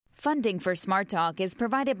Funding for Smart Talk is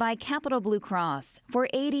provided by Capital Blue Cross. For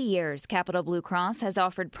 80 years, Capital Blue Cross has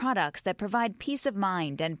offered products that provide peace of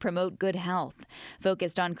mind and promote good health.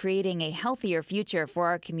 Focused on creating a healthier future for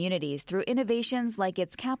our communities through innovations like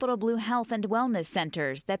its Capital Blue Health and Wellness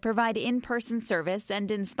Centers that provide in-person service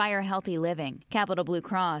and inspire healthy living. Capital Blue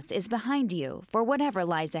Cross is behind you for whatever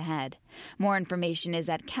lies ahead. More information is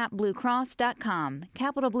at capbluecross.com.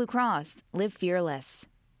 Capital Blue Cross. Live fearless.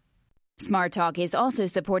 Smart Talk is also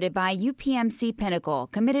supported by UPMC Pinnacle,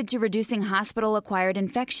 committed to reducing hospital-acquired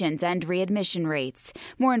infections and readmission rates.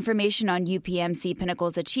 More information on UPMC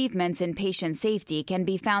Pinnacle's achievements in patient safety can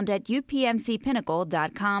be found at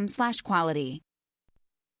upmcpinnacle.com/quality.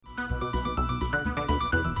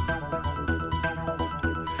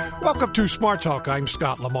 Welcome to Smart Talk. I'm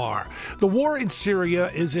Scott Lamar. The war in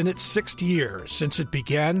Syria is in its sixth year. Since it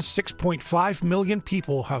began, 6.5 million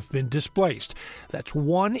people have been displaced. That's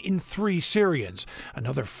 1 in 3 Syrians.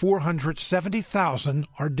 Another 470,000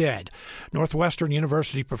 are dead. Northwestern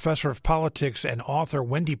University professor of politics and author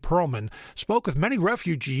Wendy Pearlman spoke with many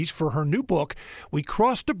refugees for her new book, We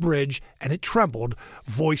Crossed the Bridge and It Trembled,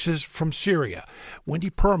 Voices from Syria.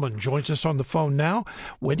 Wendy Pearlman joins us on the phone now.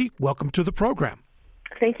 Wendy, welcome to the program.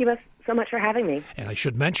 Thank you so much for having me. And I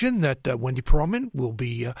should mention that Wendy Pearlman will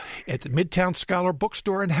be at the Midtown Scholar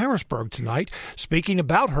Bookstore in Harrisburg tonight, speaking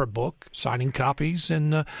about her book, signing copies,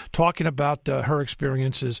 and talking about her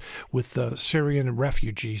experiences with Syrian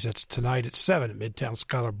refugees. That's tonight at 7 at Midtown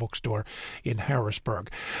Scholar Bookstore in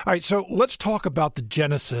Harrisburg. All right, so let's talk about the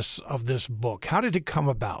genesis of this book. How did it come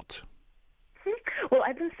about? Well,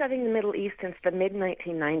 I've been studying the Middle East since the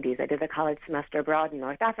mid-1990s. I did a college semester abroad in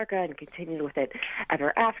North Africa and continued with it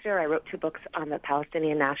ever after. I wrote 2 books on the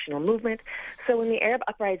Palestinian national movement. So when the Arab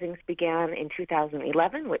uprisings began in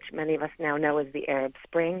 2011, which many of us now know as the Arab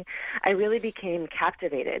Spring, I really became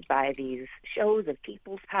captivated by these shows of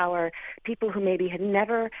people's power, people who maybe had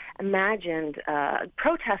never imagined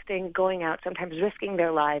protesting, going out, sometimes risking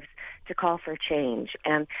their lives to call for change.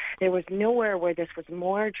 And there was nowhere where this was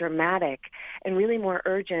more dramatic and really more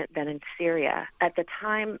urgent than in Syria. At the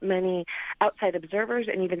time, many outside observers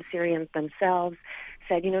and even Syrians themselves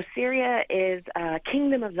said, Syria is a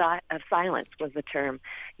kingdom of silence was the term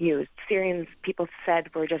used. Syrians, people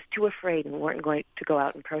said, were just too afraid and weren't going to go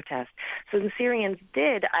out and protest. So the Syrians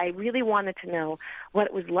did. I really wanted to know what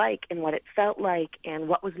it was like and what it felt like and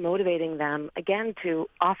what was motivating them, again, to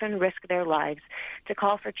often risk their lives, to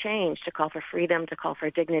call for change, to call for freedom, to call for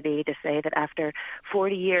dignity, to say that after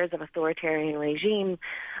 40 years of authoritarian regime,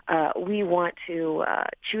 we want to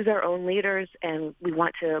choose our own leaders and we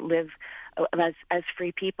want to live as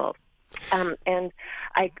free people. And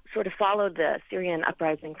I sort of followed the Syrian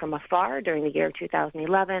uprising from afar during the year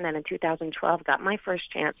 2011, and in 2012 got my first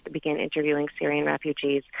chance to begin interviewing Syrian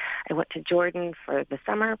refugees. I went to Jordan for the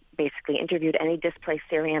summer, basically interviewed any displaced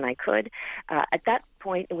Syrian I could. At that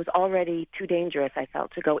point, it was already too dangerous, I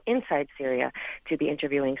felt, to go inside Syria to be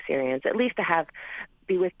interviewing Syrians, at least to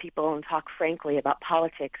be with people and talk frankly about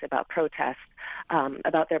politics, about protests,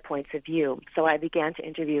 about their points of view. So I began to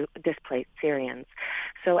interview displaced Syrians.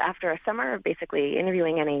 So after a summer of basically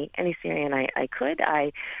interviewing any Syrian I could,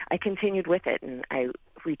 I continued with it, and I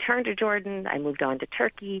returned to Jordan. I moved on to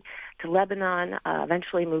Turkey, to Lebanon,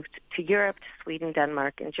 eventually moved to Europe, to Sweden,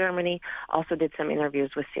 Denmark, and Germany. Also did some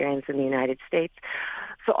interviews with Syrians in the United States.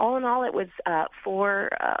 So all in all, it was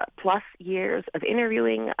 4+ years of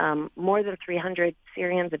interviewing more than 300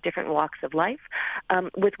 Syrians of different walks of life,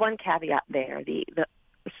 with one caveat there. The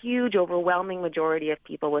huge, overwhelming majority of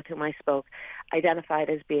people with whom I spoke identified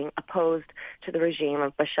as being opposed to the regime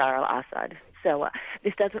of Bashar al-Assad. So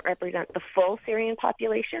this doesn't represent the full Syrian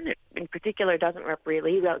population. It, in particular, doesn't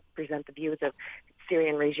really represent the views of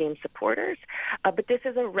Syrian regime supporters. But this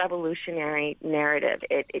is a revolutionary narrative.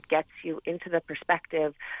 It gets you into the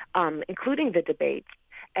perspective, including the debates,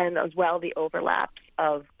 and as well the overlaps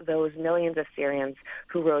of those millions of Syrians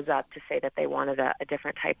who rose up to say that they wanted a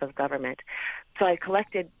different type of government. So I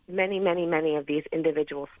collected many, many, many of these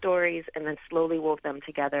individual stories and then slowly wove them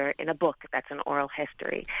together in a book that's an oral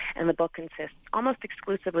history. And the book consists almost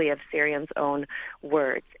exclusively of Syrians' own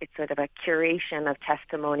words. It's sort of a curation of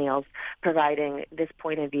testimonials providing this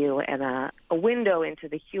point of view and a window into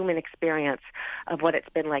the human experience of what it's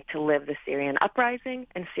been like to live the Syrian uprising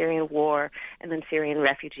and Syrian war and then Syrian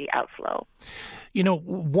refugee outflow.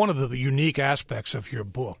 one of the unique aspects of your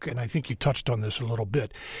book, and I think you touched on this a little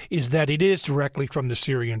bit, is that it is directly from the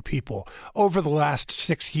Syrian people. Over the last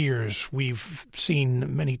 6 years, we've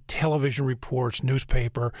seen many television reports,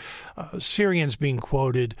 newspaper, Syrians being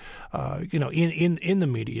quoted, in the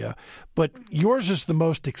media. But yours is the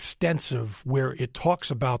most extensive, where it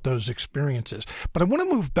talks about those experiences. But I want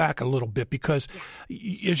to move back a little bit because,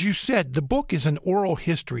 as you said, the book is an oral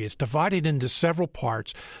history. It's divided into several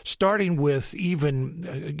parts, starting with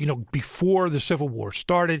even, before the Civil War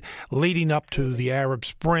started, leading up to the Arab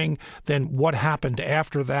Spring, then what happened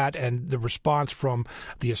after that and the response from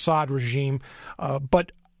the Assad regime.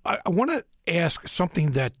 But I want to ask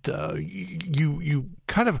something that you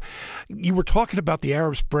were talking about the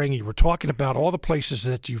Arab Spring. You were talking about all the places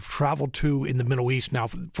that you've traveled to in the Middle East now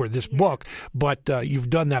for this book, but you've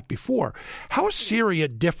done that before. How is Syria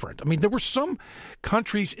different? I mean, there were some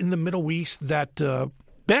countries in the Middle East that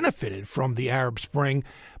benefited from the Arab Spring,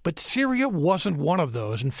 but Syria wasn't one of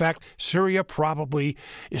those. In fact, Syria probably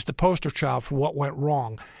is the poster child for what went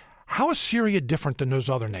wrong. How is Syria different than those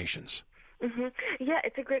other nations? Mm-hmm. Yeah,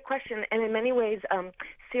 it's a great question. And in many ways,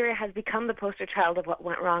 Syria has become the poster child of what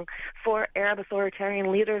went wrong for Arab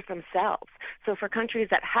authoritarian leaders themselves. So for countries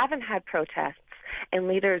that haven't had protests and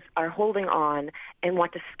leaders are holding on and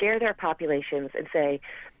want to scare their populations and say,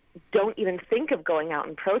 don't even think of going out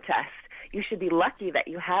and protest. You should be lucky that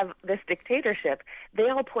you have this dictatorship. They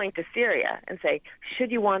all point to Syria and say, should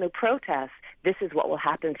you want to protest, this is what will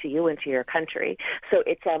happen to you and to your country. So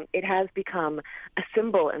it has become a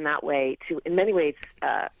symbol in that way to, in many ways,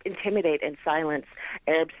 intimidate and silence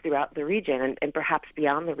Arabs throughout the region and perhaps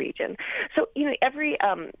beyond the region. So, every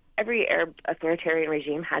Arab authoritarian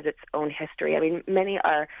regime has its own history. I mean, many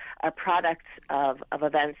are products of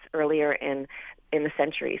events earlier in the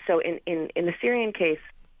century. So in the Syrian case,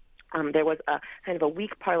 there was a kind of a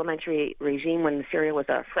weak parliamentary regime when Syria was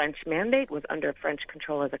a French mandate, was under French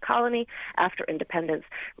control as a colony. After independence,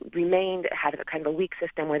 had a kind of a weak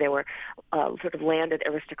system where there were sort of landed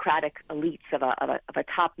aristocratic elites of a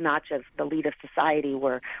top notch of the elite of society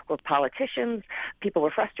were politicians. People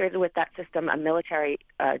were frustrated with that system. A military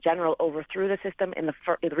general overthrew the system in the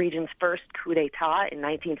region's first coup d'etat in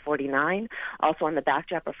 1949, also on the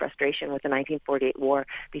backdrop of frustration with the 1948 war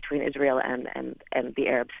between Israel and the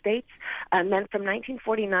Arab states. And then from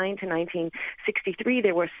 1949 to 1963,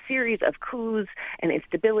 there were a series of coups and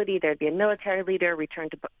instability. There'd be a military leader, return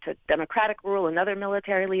to democratic rule, another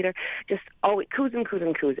military leader, just always coups and coups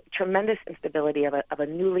and coups, tremendous instability of a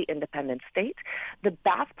newly independent state. The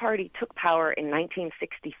Ba'ath Party took power in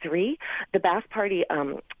 1963. The Ba'ath Party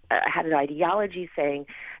had an ideology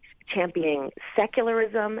championing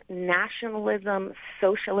secularism, nationalism,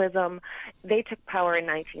 socialism. They took power in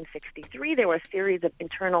 1963. There were a series of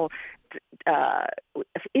internal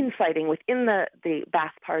infighting within the Ba'ath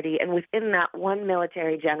Party, and within that, one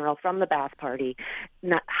military general from the Ba'ath Party,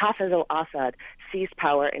 Hafez al-Assad, seized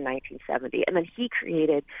power in 1970. And then he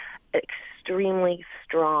created an extremely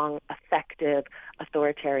strong, effective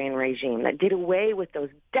authoritarian regime that did away with those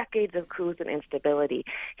decades of coups and instability.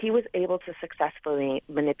 He was able to successfully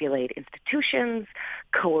manipulate institutions,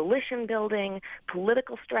 coalition building,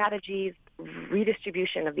 political strategies,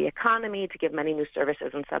 redistribution of the economy to give many new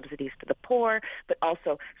services and subsidies to the poor, but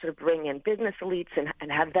also sort of bring in business elites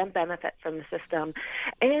and have them benefit from the system,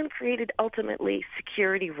 and created ultimately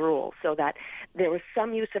security rule so that there was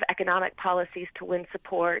some use of economic policies to win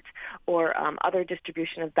support or other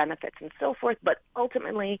distribution of benefits and so forth, but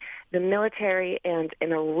ultimately the military and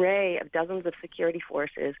an array of dozens of security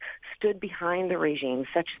forces stood behind the regime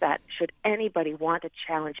such that should anybody want to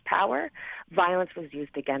challenge power, violence was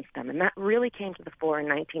used against them. And that really came to the fore in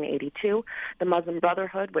 1982. The Muslim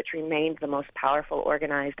Brotherhood, which remained the most powerful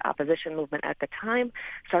organized opposition movement at the time,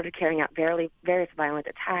 started carrying out various violent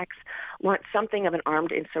attacks, launched something of an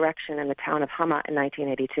armed insurrection in the town of Hama in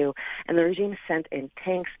 1982, and the regime sent in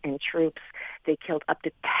tanks and troops. They killed up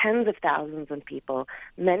to tens of thousands of people,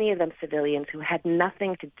 many of them civilians who had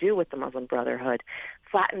nothing to do with the Muslim Brotherhood,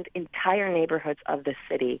 flattened entire neighborhoods of the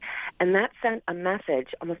city. And that sent a message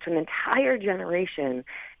almost to an entire generation: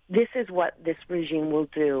 this is what this regime will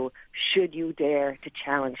do should you dare to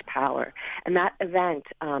challenge power. And that event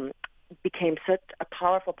became such a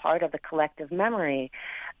powerful part of the collective memory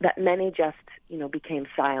that many just, became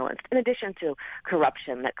silenced, in addition to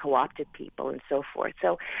corruption that co-opted people and so forth.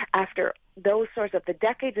 So after those sorts of the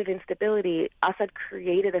decades of instability, Assad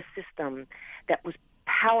created a system that was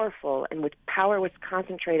powerful and which power was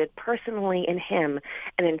concentrated personally in him.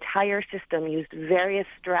 An entire system used various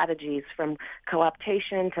strategies from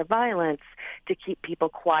co-optation to violence to keep people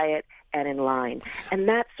quiet and in line. And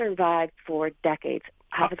that survived for decades.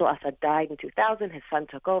 Hafez al-Assad died in 2000. His son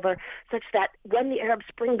took over, such that when the Arab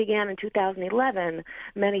Spring began in 2011,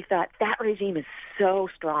 many thought that regime is so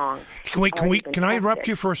strong. Can I interrupt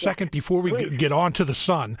you for a second before we get on to the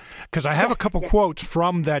son? Because I have a couple quotes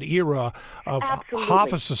from that era of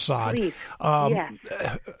Hafez Assad.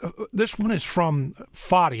 This one is from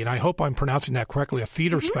Fadi, and I hope I'm pronouncing that correctly, a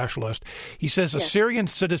theater specialist. He says, a Syrian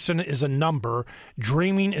citizen is a number.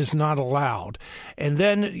 Dreaming is not allowed. And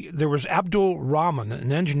then there was Abdul Rahman,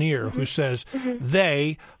 an engineer, who says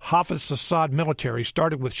they, Hafez Assad military,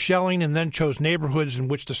 started with shelling and then chose neighborhoods in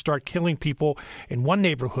which to start killing people. In one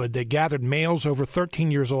neighborhood, they gathered males over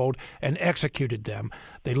 13 years old and executed them.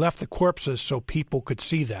 They left the corpses so people could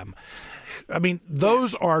see them. I mean,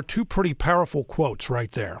 those are two pretty powerful quotes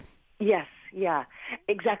right there. Yes. Yeah,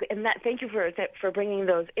 exactly. And thank you for bringing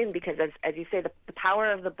those in, because as you say, the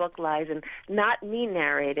power of the book lies in not me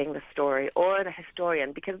narrating the story or the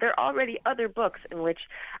historian, because there are already other books in which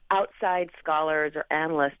outside scholars or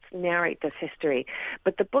analysts narrate this history.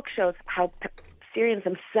 But the book shows how Syrians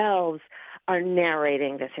themselves are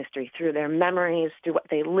narrating this history through their memories, through what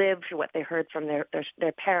they lived, through what they heard from their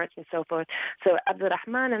parents and so forth. So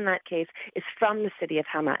Abdurrahman in that case is from the city of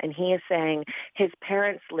Hama, and he is saying his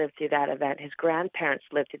parents lived through that event, his grandparents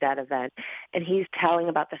lived through that event, and he's telling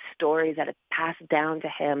about the stories that have passed down to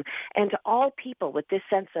him and to all people with this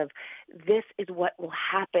sense of this is what will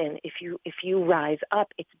happen if you rise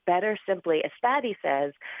up. It's better simply, as Fadi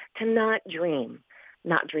says, to not dream.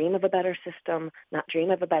 Not dream of a better system, not dream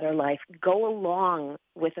of a better life. Go along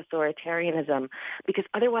with authoritarianism, because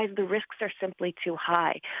otherwise the risks are simply too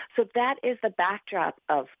high. So that is the backdrop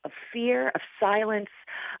of fear, of silence,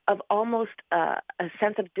 of almost a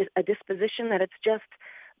sense of a disposition that it's just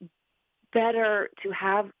better to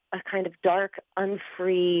have a kind of dark,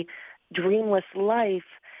 unfree, dreamless life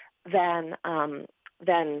than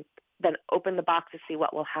open the box to see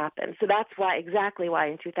what will happen. So that's exactly why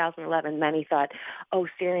in 2011 many thought,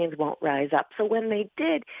 Syrians won't rise up. So when they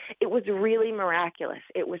did, it was really miraculous.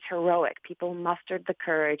 It was heroic. People mustered the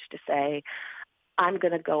courage to say, I'm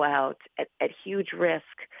going to go out at huge risk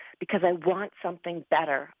because I want something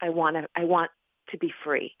better. I want to be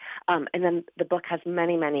free. And then the book has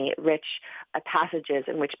many, many rich passages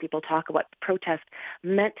in which people talk about the protest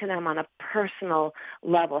meant to them on a personal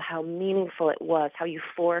level, how meaningful it was, how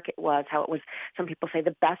euphoric it was, how it was, some people say,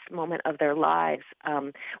 the best moment of their lives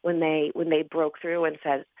when they broke through and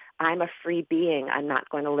said, I'm a free being. I'm not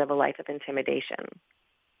going to live a life of intimidation.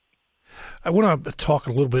 I want to talk a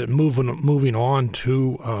little bit, moving on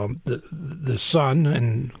to the son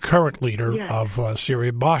and current leader of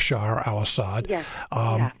Syria, Bashar al-Assad. Yes.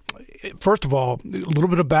 First of all, a little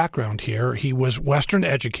bit of background here. He was Western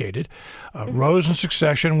educated, rose in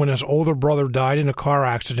succession when his older brother died in a car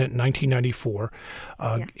accident in 1994.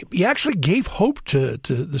 He actually gave hope to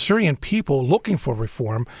the Syrian people looking for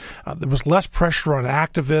reform. There was less pressure on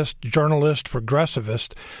activists, journalists,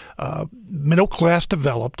 progressivists. Middle class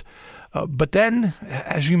developed. But then,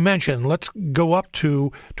 as you mentioned, let's go up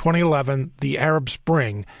to 2011, the Arab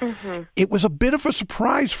Spring. It was a bit of a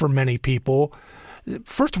surprise for many people.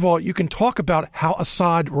 First of all, you can talk about how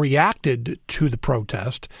Assad reacted to the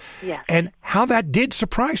protest and how that did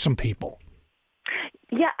surprise some people.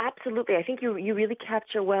 Yeah, absolutely. I think you really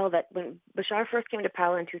capture well that when Bashar first came to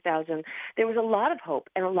power in 2000, there was a lot of hope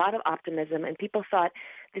and a lot of optimism, and people thought,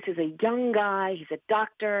 this is a young guy, he's a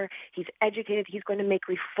doctor, he's educated, he's going to make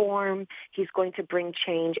reform, he's going to bring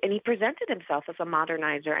change. And he presented himself as a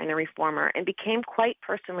modernizer and a reformer and became quite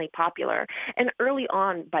personally popular. And early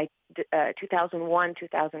on, by 2001,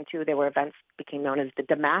 2002, there were events became known as the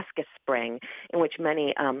Damascus Spring, in which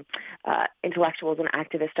many intellectuals and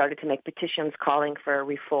activists started to make petitions calling for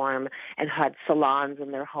reform and had salons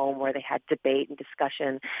in their home where they had debate and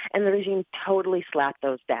discussion. And the regime totally slapped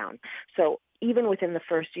those down. So even within the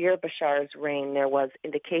first year of Bashar's reign, there was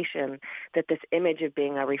indication that this image of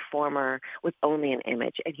being a reformer was only an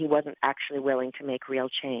image, and he wasn't actually willing to make real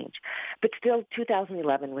change. But still,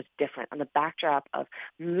 2011 was different. On the backdrop of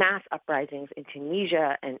mass uprisings in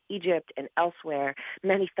Tunisia and Egypt and elsewhere,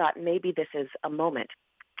 many thought maybe this is a moment.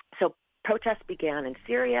 So protests began in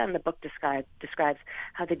Syria, and the book describes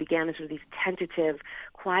how they began as these tentative,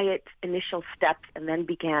 quiet initial steps, and then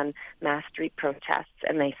began mass street protests,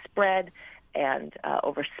 and they spread and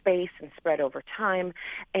over space and spread over time.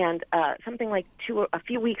 And something like a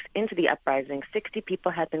few weeks into the uprising, 60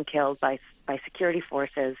 people had been killed by security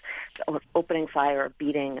forces opening fire or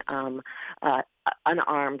beating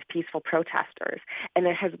unarmed, peaceful protesters. And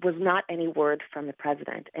there was not any word from the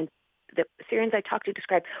president. And the Syrians I talked to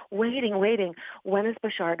described waiting. When is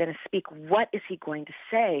Bashar going to speak? What is he going to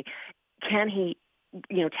say? Can he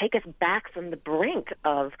take us back from the brink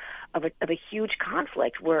of a huge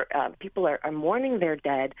conflict where people are mourning their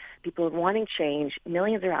dead, people are wanting change,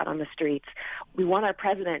 millions are out on the streets. We want our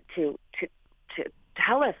president to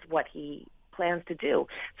tell us what he plans to do.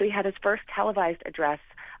 So he had his first televised address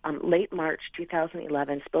late March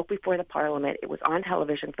 2011, spoke before the parliament. It was on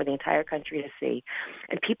television for the entire country to see.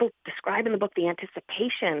 And people describe in the book the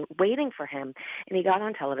anticipation waiting for him. And he got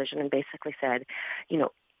on television and basically said,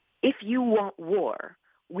 if you want war,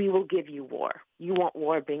 we will give you war. You want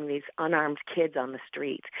war being these unarmed kids on the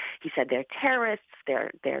street. He said they're terrorists,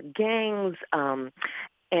 they're gangs,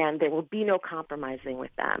 and there will be no compromising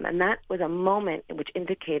with them. And that was a moment which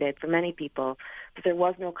indicated for many people that there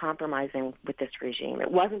was no compromising with this regime.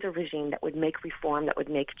 It wasn't a regime that would make reform, that would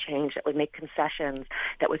make change, that would make concessions,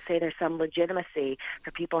 that would say there's some legitimacy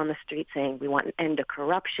for people on the street saying we want an end to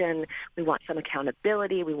corruption, we want some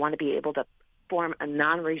accountability, we want to be able to form a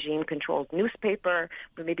non-regime controlled newspaper,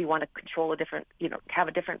 we maybe want to control a different, have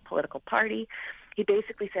a different political party. He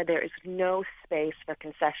basically said there is no space for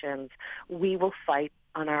concessions. We will fight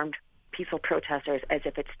unarmed peaceful protesters as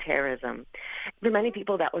if it's terrorism. For many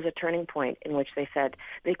people, that was a turning point in which they said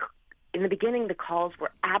in the beginning, the calls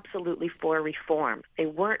were absolutely for reform. They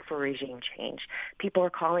weren't for regime change. People were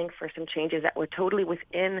calling for some changes that were totally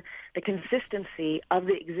within the consistency of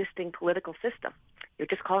the existing political system. You're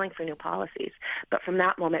just calling for new policies. But from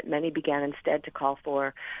that moment, many began instead to call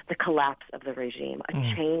for the collapse of the regime, a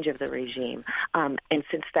change of the regime. And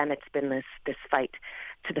since then, it's been this fight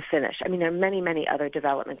to the finish. I mean, there are many, many other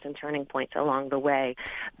developments and turning points along the way.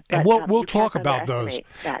 And we'll talk about those.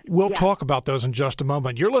 We'll talk about those in just a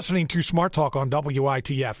moment. You're listening to Smart Talk on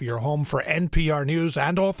WITF, your home for NPR News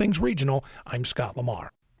and all things regional. I'm Scott Lamar.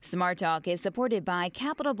 Smart Talk is supported by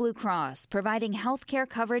Capital Blue Cross, providing health care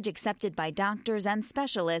coverage accepted by doctors and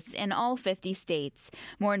specialists in all 50 states.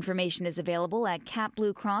 More information is available at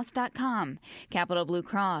capbluecross.com. Capital Blue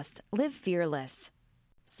Cross. Live fearless.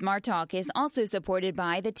 Smart Talk is also supported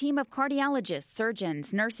by the team of cardiologists,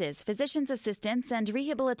 surgeons, nurses, physician's assistants, and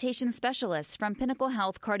rehabilitation specialists from Pinnacle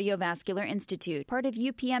Health Cardiovascular Institute, part of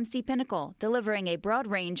UPMC Pinnacle, delivering a broad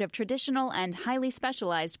range of traditional and highly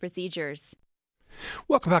specialized procedures.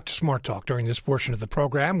 Welcome back to Smart Talk. During this portion of the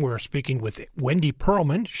program, we're speaking with Wendy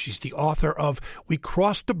Pearlman. She's the author of We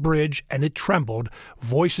Crossed the Bridge and It Trembled,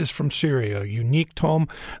 Voices from Syria, a unique tome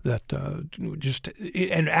that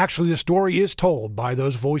and actually the story is told by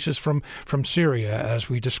those voices from Syria as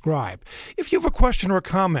we describe. If you have a question or a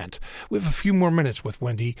comment, we have a few more minutes with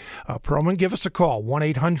Wendy Pearlman. Give us a call,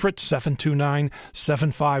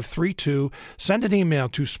 1-800-729-7532. Send an email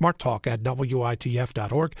to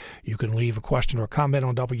smarttalk@witf.org. You can leave a question or comment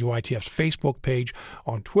on WITF's Facebook page.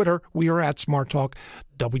 On Twitter, we are at Smart Talk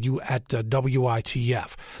at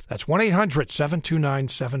WITF. That's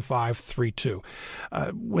 1-800-729-7532.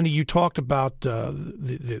 Wendy, you talked about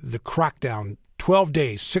the crackdown. 12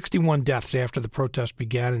 days, 61 deaths after the protest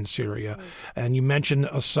began in Syria. And you mentioned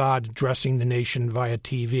Assad addressing the nation via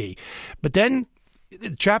TV. But then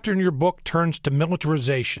the chapter in your book turns to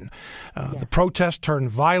militarization. The protest turned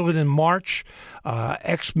violent in March.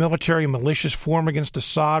 Ex-military militias form against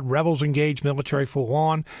Assad. Rebels engage military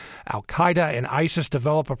full-on. Al-Qaeda and ISIS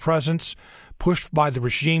develop a presence, pushed by the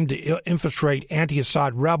regime to infiltrate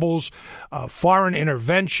anti-Assad rebels, foreign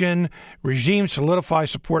intervention, regime solidify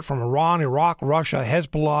support from Iran, Iraq, Russia,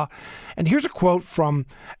 Hezbollah. And here's a quote from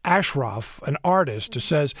Ashraf, an artist, who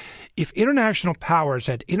says, if international powers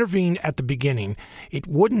had intervened at the beginning, it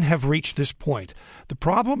wouldn't have reached this point. The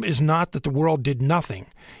problem is not that the world did nothing.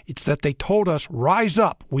 It's that they told us, rise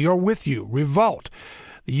up, we are with you, revolt.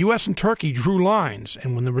 The U.S. and Turkey drew lines,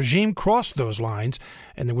 and when the regime crossed those lines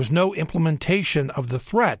and there was no implementation of the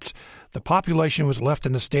threats, the population was left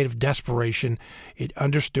in a state of desperation. It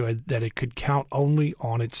understood that it could count only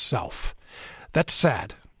on itself. That's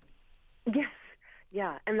sad. Yes.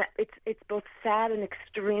 Yeah, and it's both sad and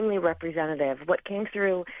extremely representative. What came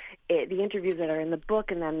through the interviews that are in the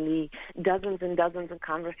book and then the dozens and dozens of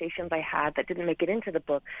conversations I had that didn't make it into the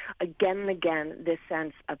book, again and again, this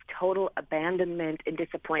sense of total abandonment and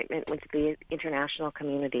disappointment with the international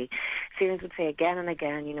community. Syrians would say again and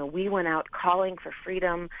again, we went out calling for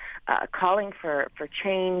freedom, calling for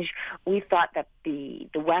change. We thought that the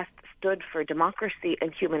West stood for democracy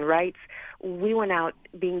and human rights. We went out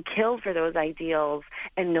being killed for those ideals,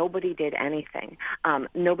 and nobody did anything.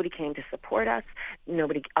 Nobody came to support us.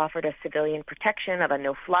 Nobody offered us civilian protection of a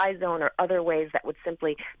no-fly zone or other ways that would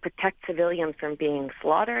simply protect civilians from being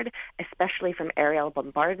slaughtered, especially from aerial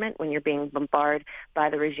bombardment. When you're being bombarded by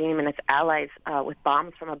the regime and its allies with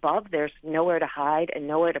bombs from above, there's nowhere to hide and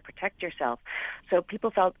nowhere to protect yourself. So people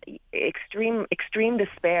felt extreme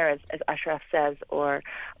despair, as Ashraf says, has, or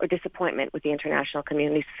disappointment with the international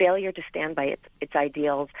community's failure to stand by its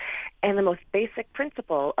ideals, and the most basic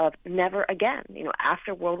principle of never again.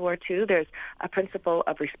 After World War II, there's a principle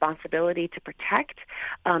of responsibility to protect.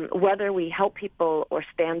 Whether we help people or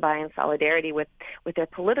stand by in solidarity with their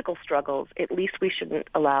political struggles, at least we shouldn't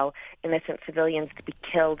allow innocent civilians to be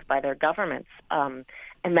killed by their governments. And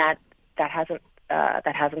that hasn't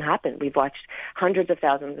happened. We've watched hundreds of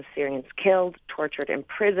thousands of Syrians killed, tortured,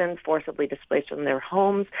 imprisoned, forcibly displaced from their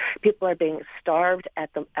homes. People are being starved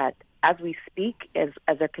as we speak, as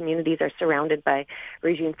their communities are surrounded by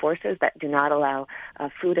regime forces that do not allow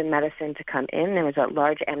food and medicine to come in. There was a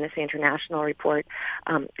large Amnesty International report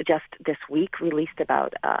just this week released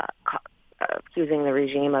about accusing the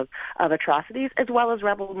regime of atrocities, as well as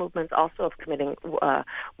rebel movements also of committing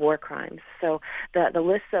war crimes. So the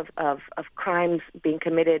lists of crimes being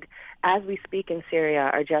committed as we speak in Syria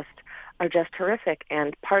are just horrific.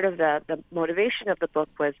 And part of the motivation of the book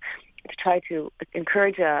was to try to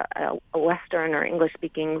encourage a Western or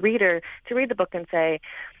English-speaking reader to read the book and say,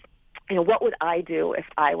 what would I do if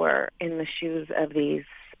I were in the shoes of these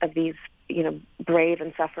brave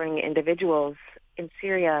and suffering individuals in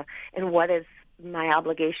Syria, and what is my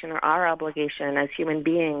obligation or our obligation as human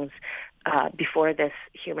beings before this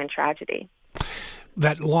human tragedy?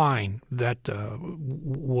 That line that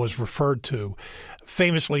was referred to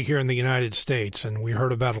famously here in the United States, and we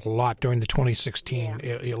heard about it a lot during the 2016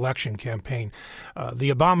 election campaign. The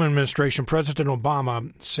Obama administration, President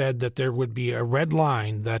Obama, said that there would be a red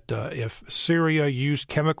line that if Syria used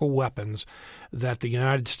chemical weapons, that the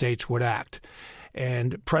United States would act.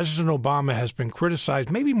 And President Obama has been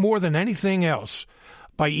criticized, maybe more than anything else,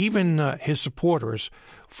 by even his supporters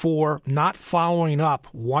for not following up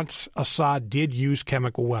once Assad did use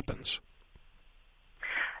chemical weapons.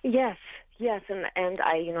 Yes, and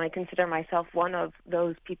I consider myself one of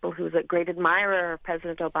those people who's a great admirer of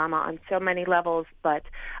President Obama on so many levels, but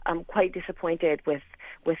I'm quite disappointed with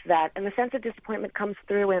that. And the sense of disappointment comes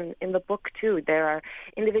through in the book, too. There are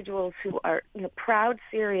individuals who are proud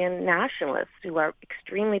Syrian nationalists who are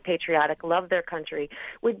extremely patriotic, love their country,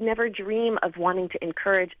 would never dream of wanting to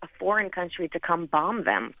encourage a foreign country to come bomb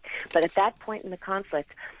them. But at that point in the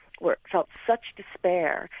conflict, felt such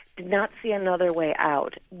despair, did not see another way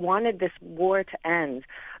out, wanted this war to end,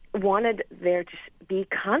 wanted there to be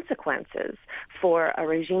consequences for a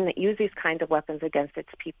regime that used these kinds of weapons against its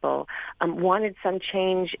people, wanted some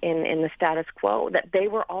change in the status quo, that they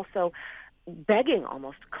were also begging,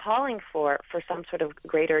 almost calling for some sort of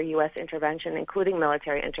greater U.S. intervention, including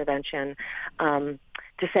military intervention,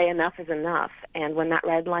 to say enough is enough. And when that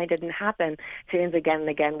red line didn't happen, Syrians again and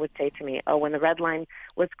again would say to me, when the red line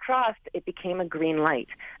was crossed, it became a green light,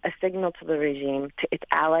 a signal to the regime, to its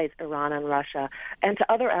allies, Iran and Russia, and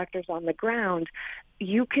to other actors on the ground.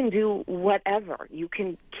 You can do whatever. You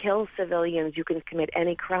can kill civilians. You can commit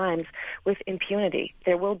any crimes with impunity.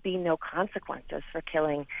 There will be no consequences for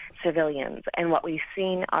killing civilians. And what we've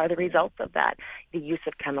seen are the results of that. The use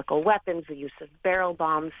of chemical weapons, the use of barrel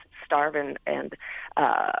bombs, starve and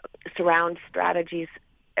surround strategies,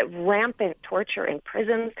 rampant torture in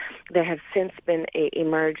prisons. There have since been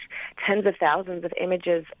emerged tens of thousands of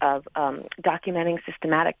images of documenting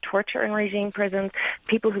systematic torture in regime prisons,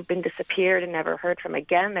 people who've been disappeared and never heard from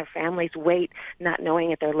again. Their families wait, not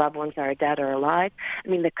knowing if their loved ones are dead or alive. I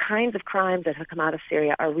mean, the kinds of crimes that have come out of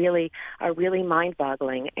Syria are really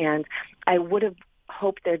mind-boggling. And I would have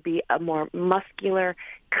hoped there'd be a more muscular,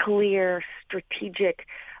 clear,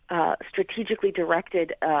 strategically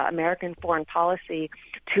directed American foreign policy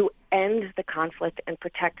to end the conflict and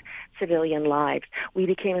protect civilian lives. We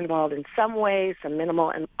became involved in some ways, some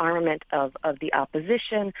minimal armament of the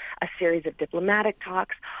opposition, a series of diplomatic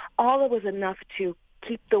talks. All that was enough to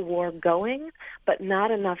keep the war going, but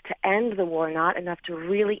not enough to end the war, not enough to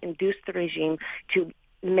really induce the regime to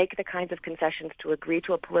make the kinds of concessions to agree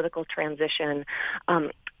to a political transition.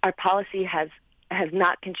 Our policy has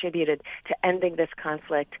not contributed to ending this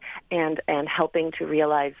conflict and helping to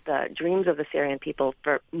realize the dreams of the Syrian people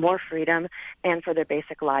for more freedom and for their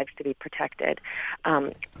basic lives to be protected.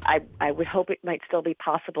 I would hope it might still be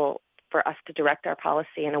possible for us to direct our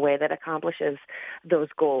policy in a way that accomplishes those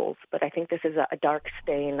goals. But I think this is a dark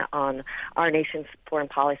stain on our nation's foreign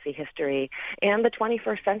policy history and the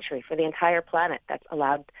 21st century for the entire planet that's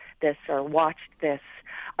allowed this or watched this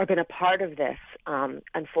or been a part of this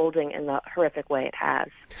unfolding in the horrific way it has.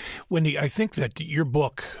 Wendy, I think that your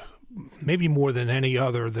book maybe more than any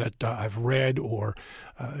other that I've read or,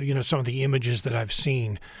 some of the images that I've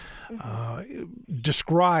seen,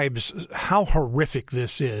 describes how horrific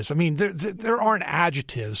this is. I mean, there aren't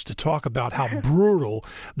adjectives to talk about how brutal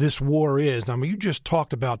this war is. I mean, you just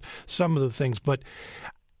talked about some of the things, but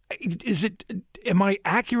am I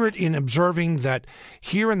accurate in observing that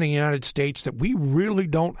here in the United States that we really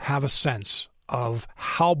don't have a sense of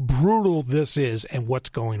how brutal this is and what's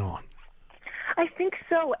going on? I think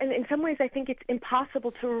so. And in some ways, I think it's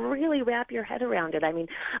impossible to really wrap your head around it. I mean,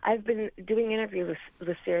 I've been doing interviews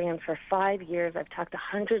with Syrians for 5 years. I've talked to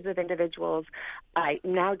hundreds of individuals. I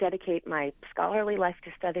now dedicate my scholarly life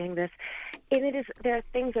to studying this. And there are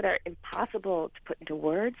things that are impossible to put into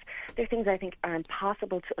words. There are things I think are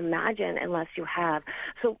impossible to imagine unless you have.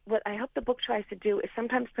 So what I hope the book tries to do is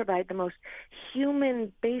sometimes provide the most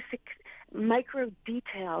human, basic micro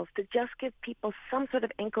details to just give people some sort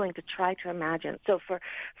of inkling to try to imagine. So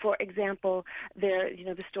for example,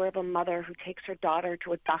 the story of a mother who takes her daughter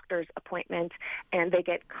to a doctor's appointment and they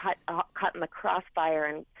get caught in the crossfire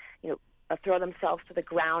and, throw themselves to the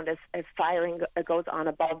ground as firing goes on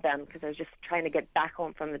above them because they're just trying to get back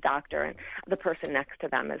home from the doctor, and the person next to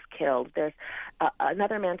them is killed. There's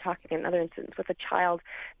another man talking in another instance with a child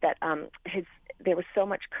that there was so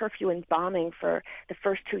much curfew and bombing for the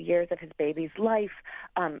first 2 years of his baby's life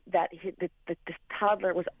that this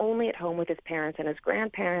toddler was only at home with his parents, and his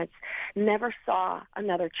grandparents never saw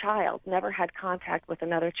another child, never had contact with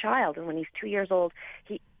another child. And when he's 2 years old,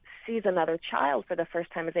 he sees another child for the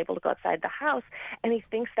first time, is able to go outside the house, and he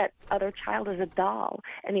thinks that other child is a doll,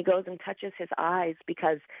 and he goes and touches his eyes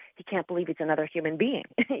because he can't believe it's another human being.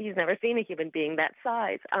 He's never seen a human being that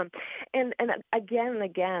size. And again and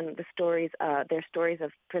again, there's stories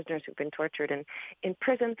of prisoners who've been tortured in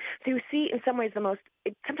prison. So you see, in some ways,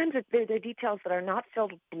 sometimes they're details that are not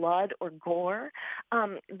filled with blood or gore.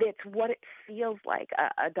 It's what it feels like.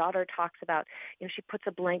 A daughter talks about, she puts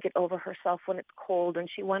a blanket over herself when it's cold, and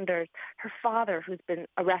she wonders, her father, who's been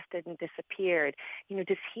arrested and disappeared,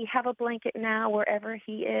 does he have a blanket now wherever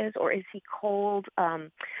he is, or is he cold?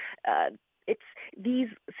 It's these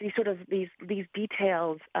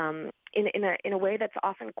details in a way that's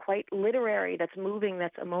often quite literary, that's moving,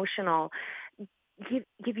 that's emotional,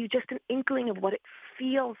 give you just an inkling of what it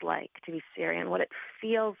feels like to be Syrian, what it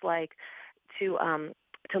feels like to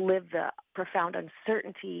live the profound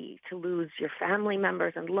uncertainty, to lose your family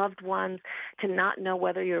members and loved ones, to not know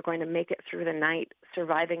whether you're going to make it through the night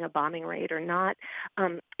surviving a bombing raid or not.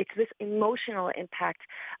 It's this emotional impact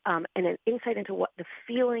and an insight into what the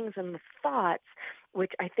feelings and the thoughts,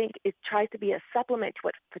 which I think it tries to be a supplement to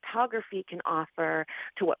what photography can offer,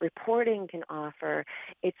 to what reporting can offer.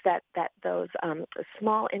 It's that those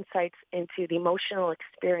small insights into the emotional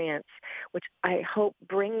experience, which I hope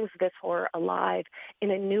brings this horror alive in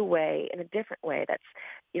a new way, in a different way. That's,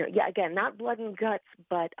 again, not blood and guts,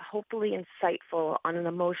 but hopefully insightful on an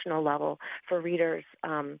emotional level for readers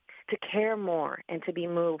to care more and to be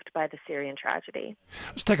moved by the Syrian tragedy.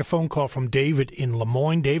 Let's take a phone call from David in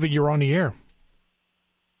Lemoyne. David, you're on the air.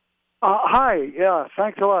 Hi. Yeah,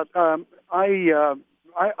 thanks a lot. I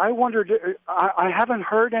wondered. I haven't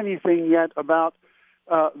heard anything yet about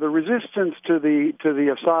the resistance to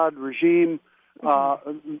the Assad regime.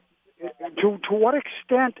 To what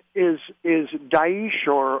extent is Daesh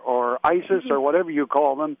or ISIS or whatever you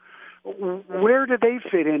call them? Where do they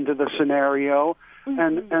fit into the scenario?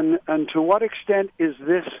 And to what extent is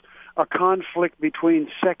this a conflict between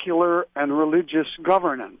secular and religious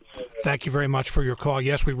governance? Thank you very much for your call.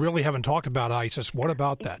 Yes, we really haven't talked about ISIS. What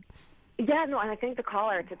about that? Yeah, no, and I think the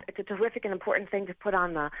caller, it's a terrific and important thing to put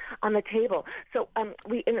on the table. So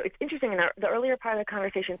it's interesting. In the earlier part of the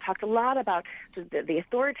conversation, talked a lot about the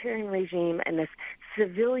authoritarian regime and this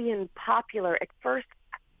civilian, popular, at first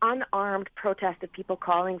unarmed protest of people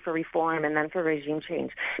calling for reform and then for regime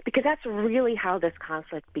change, because that's really how this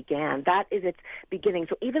conflict began. That is its beginning.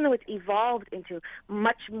 So even though it's evolved into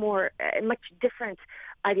much different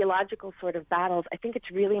ideological sort of battles, I think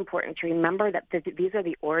it's really important to remember that these are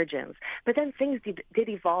the origins. But then things did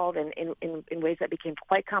evolve in ways that became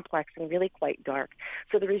quite complex and really quite dark.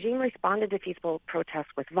 So the regime responded to peaceful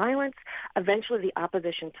protests with violence. Eventually the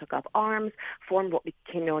opposition took up arms, formed what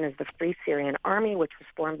became known as the Free Syrian Army, which was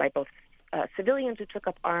formed by both civilians who took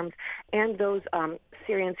up arms and those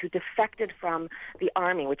Syrians who defected from the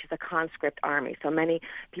army, which is a conscript army. So many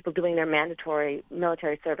people doing their mandatory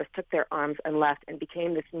military service took their arms and left and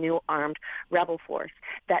became this new armed rebel force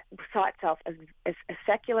that saw itself as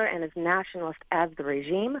secular and as nationalist as the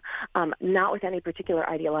regime, not with any particular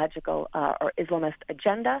ideological or Islamist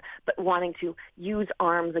agenda, but wanting to use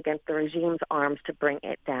arms against the regime's arms to bring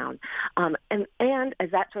it down. And as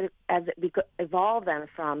that sort of as it evolved then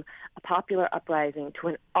from a popular uprising to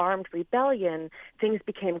an armed rebellion, things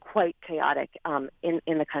became quite chaotic in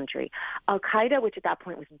the country. Al-Qaeda, which at that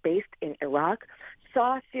point was based in Iraq,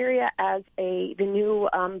 saw Syria as the new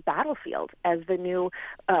battlefield, as the new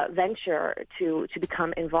venture to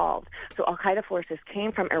become involved. So Al-Qaeda forces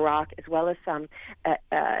came from Iraq, as well as some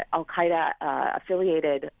Al-Qaeda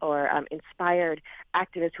affiliated or inspired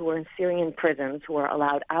activists who were in Syrian prisons, who were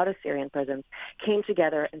allowed out of Syrian prisons, came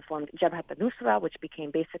together and formed Jabhat al-Nusra, which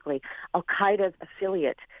became basically Al-Qaeda's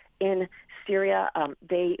affiliate in Syria.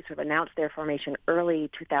 They sort of announced their formation early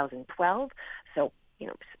 2012, so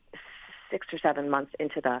 6 or 7 months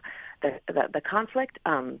into the conflict,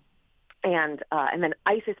 and then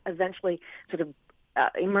ISIS eventually sort of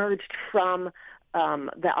emerged from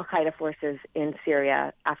the Al-Qaeda forces in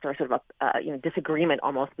Syria after a sort of a disagreement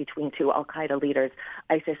almost between two Al-Qaeda leaders.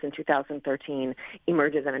 ISIS in 2013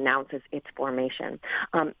 emerges and announces its formation.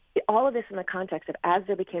 All of this in the context of as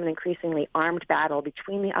there became an increasingly armed battle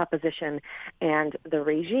between the opposition and the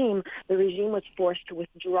regime was forced to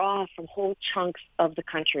withdraw from whole chunks of the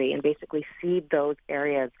country and basically cede those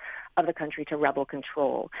areas of the country to rebel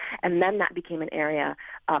control. And then that became an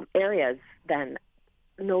areas then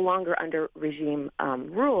no longer under regime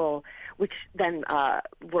rule, which then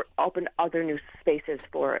were opened other new spaces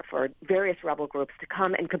for various rebel groups to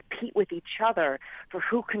come and compete with each other for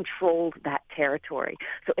who controlled that territory.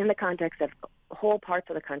 So in the context of whole parts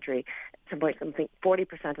of the country, something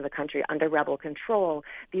 40% of the country under rebel control,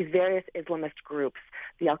 these various Islamist groups,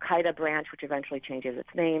 the Al-Qaeda branch, which eventually changes its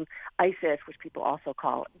name, ISIS, which people also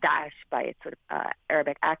call Daesh by its sort of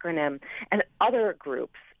Arabic acronym, and other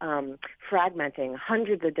groups fragmenting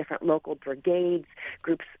hundreds of different local brigades,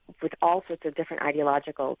 groups with all sorts of different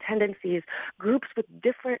ideological tendencies, groups with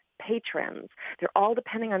different patrons. They're all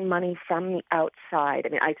depending on money from the outside. I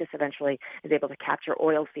mean, ISIS eventually is able to capture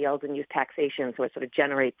oil fields and use taxation, so it sort of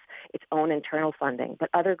generates its own internal funding. But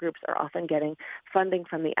other groups are often getting funding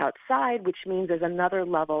from the outside, which means there's another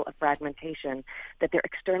level of fragmentation, that their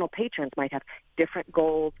external patrons might have different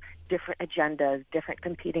goals, different agendas, different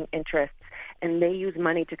competing interests, and they use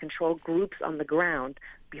money to control groups on the ground,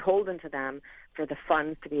 beholden to them for the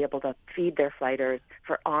funds to be able to feed their fighters,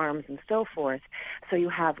 for arms and so forth. So you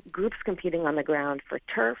have groups competing on the ground for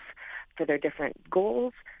turf, for their different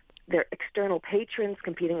goals, their external patrons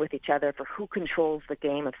competing with each other for who controls the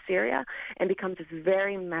game of Syria, and becomes this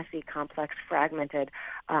very messy, complex, fragmented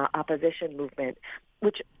opposition movement,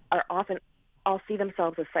 which are often all see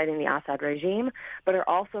themselves as fighting the Assad regime, but are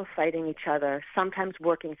also fighting each other, sometimes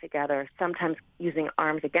working together, sometimes using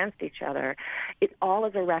arms against each other. It all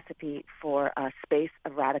is a recipe for a space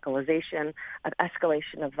of radicalization, of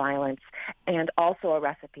escalation of violence, and also a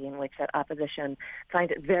recipe in which that opposition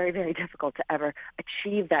finds it very, very difficult to ever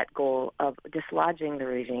achieve that goal of dislodging the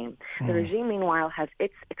regime. The regime, meanwhile, has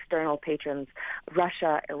its external patrons,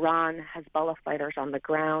 Russia, Iran, Hezbollah fighters on the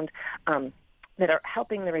ground, that are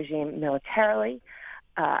helping the regime militarily,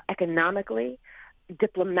 economically,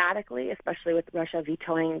 diplomatically, especially with Russia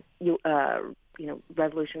vetoing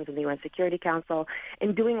resolutions in the UN Security Council,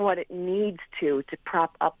 and doing what it needs to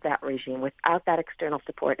prop up that regime. Without that external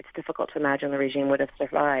support, it's difficult to imagine the regime would have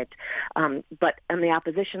survived. But on the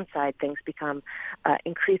opposition side, things become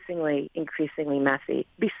increasingly messy.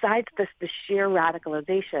 Besides the sheer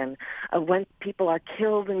radicalization of when people are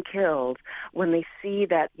killed, when they see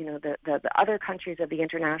that the other countries of the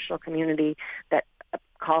international community that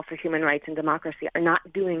call for human rights and democracy are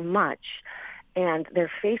not doing much, and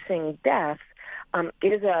they're facing death.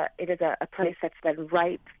 It is a place that's been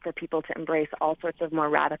ripe for people to embrace all sorts of more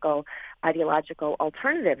radical ideological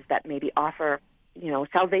alternatives that maybe offer,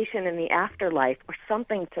 salvation in the afterlife or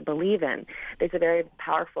something to believe in. There's a very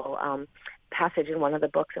powerful passage in one of the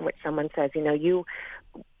books in which someone says, you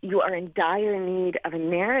are in dire need of a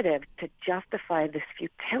narrative to justify this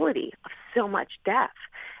futility of so much death,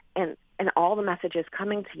 and all the messages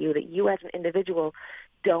coming to you that you as an individual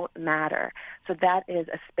don't matter. So that is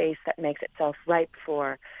a space that makes itself ripe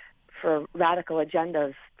for radical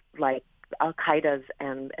agendas like Al-Qaeda's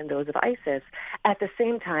and those of ISIS. At the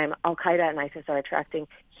same time, Al-Qaeda and ISIS are attracting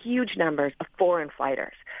huge numbers of foreign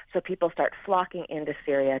fighters. So people start flocking into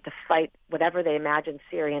Syria to fight whatever they imagine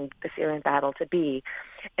the Syrian battle to be.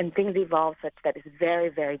 And things evolve such that it's very,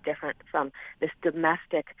 very different from this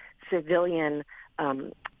domestic civilian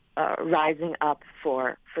rising up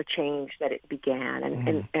for change that it began.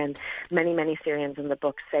 And many Syrians in the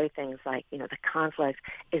book say things like, the conflict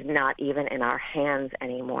is not even in our hands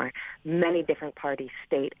anymore. Many different parties,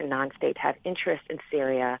 state and non-state, have interest in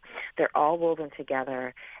Syria. They're all woven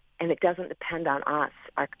together, and it doesn't depend on us.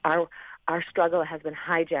 Our struggle has been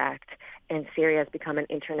hijacked, and Syria has become an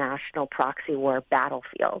international proxy war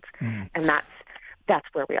battlefield. And that's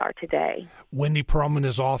where we are today. Wendy Pearlman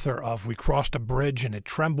is author of We Crossed a Bridge and It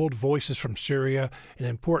Trembled, Voices from Syria, an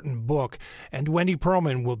important book. And Wendy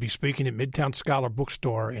Pearlman will be speaking at Midtown Scholar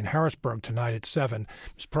Bookstore in Harrisburg tonight at 7.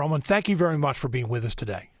 Ms. Pearlman, thank you very much for being with us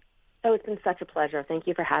today. Oh, it's been such a pleasure. Thank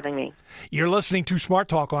you for having me. You're listening to Smart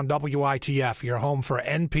Talk on WITF, your home for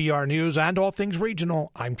NPR News and all things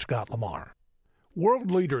regional. I'm Scott Lamar. World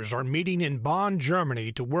leaders are meeting in Bonn,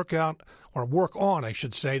 Germany to work on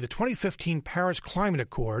the 2015 Paris Climate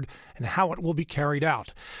Accord and how it will be carried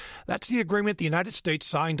out. That's the agreement the United States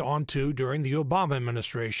signed on to during the Obama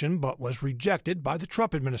administration, but was rejected by the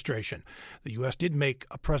Trump administration. The U.S. did make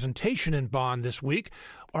a presentation in Bonn this week,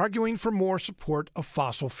 arguing for more support of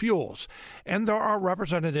fossil fuels. And there are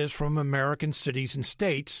representatives from American cities and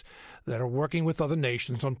states that are working with other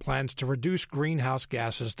nations on plans to reduce greenhouse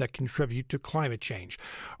gases that contribute to climate change.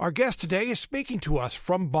 Our guest today is speaking to us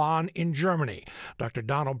from Bonn in Germany. Dr.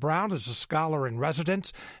 Donald Brown is a scholar in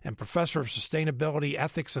residence and professor of sustainability,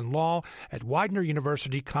 ethics, and law at Widener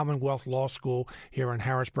University Commonwealth Law School here in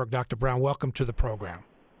Harrisburg. Dr. Brown, welcome to the program.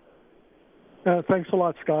 Thanks a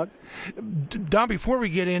lot, Scott. Don, before we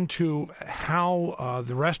get into how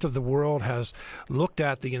the rest of the world has looked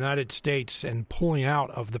at the United States and pulling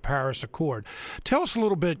out of the Paris Accord, give us a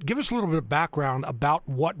little bit of background about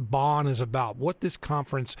what Bonn is about, what this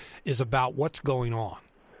conference is about, what's going on.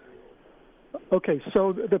 Okay,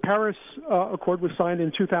 so the Paris Accord was signed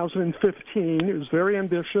in 2015. It was very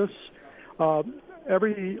ambitious. All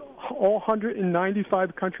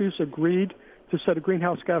 195 countries agreed to set a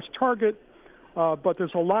greenhouse gas target. But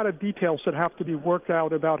there's a lot of details that have to be worked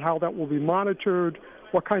out about how that will be monitored,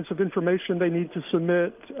 what kinds of information they need to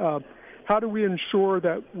submit, how do we ensure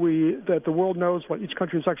that the world knows what each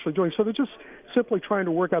country is actually doing. So they're just simply trying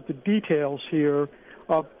to work out the details here.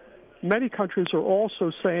 Many countries are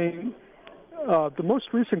also saying the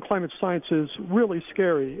most recent climate science is really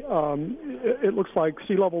scary. It looks like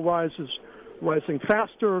sea level rise is rising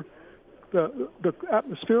faster. The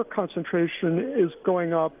atmospheric concentration is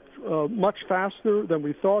going up much faster than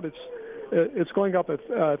we thought. It's going up at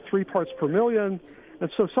 3 parts per million.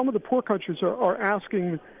 And so some of the poor countries are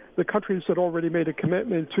asking the countries that already made a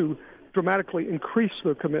commitment to dramatically increase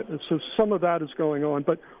their commitment. So some of that is going on.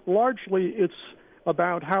 But largely it's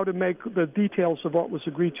about how to make the details of what was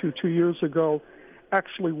agreed to 2 years ago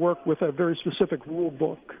actually work with a very specific rule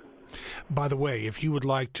book. By the way, if you would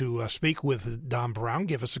like to speak with Don Brown,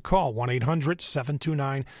 give us a call,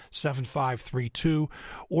 1-800-729-7532,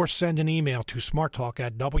 or send an email to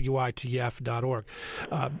smarttalk@witf.org.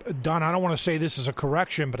 Don, I don't want to say this is a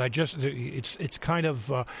correction, but it's kind of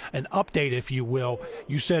an update, if you will.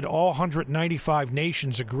 You said all 195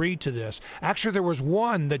 nations agreed to this. Actually, there was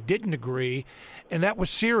one that didn't agree, and that was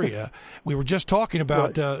Syria. We were just talking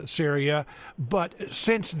about Syria, but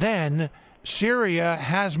since then, Syria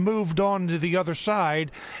has moved on to the other side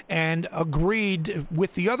and agreed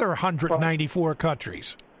with the other 194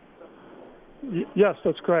 countries. Yes,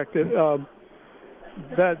 that's correct. That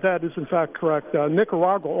is in fact correct.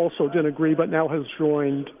 Nicaragua also didn't agree, but now has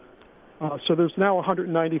joined. So there's now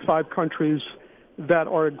 195 countries that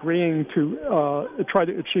are agreeing to try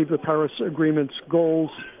to achieve the Paris Agreement's goals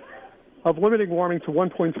of limiting warming to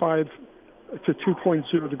 1.5 to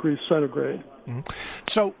 2.0 degrees centigrade.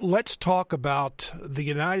 So let's talk about the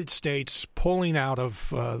United States pulling out of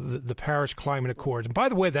the Paris Climate Accord. And by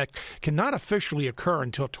the way, that cannot officially occur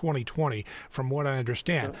until 2020, from what I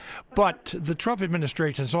understand. But the Trump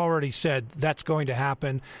administration has already said that's going to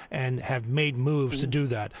happen and have made moves to do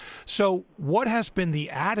that. So what has been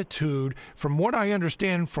the attitude, from what I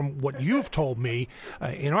understand from what you've told me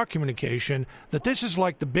in our communication, that this is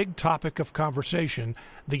like the big topic of conversation,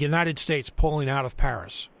 the United States pulling out of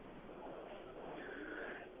Paris?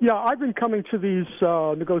 Yeah, I've been coming to these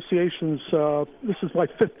negotiations. This is my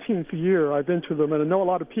 15th year I've been to them, and I know a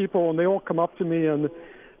lot of people, and they all come up to me, and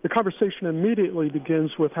the conversation immediately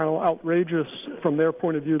begins with how outrageous, from their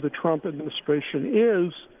point of view, the Trump administration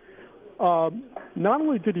is. Not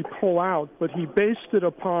only did he pull out, but he based it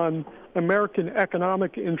upon American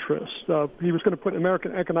economic interests. He was going to put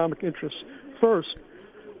American economic interests first.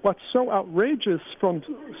 What's so outrageous from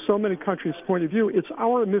so many countries' point of view, it's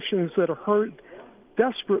our emissions that are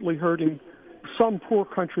desperately hurting some poor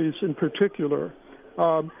countries in particular.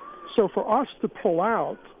 So for us to pull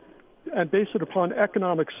out and base it upon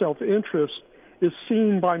economic self-interest is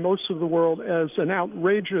seen by most of the world as an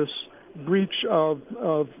outrageous breach of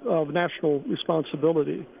national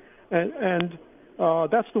responsibility. And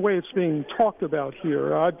that's the way it's being talked about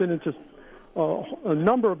here. I've been into a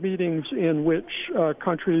number of meetings in which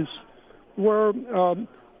countries were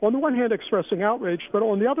on the one hand, expressing outrage, but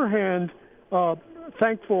on the other hand,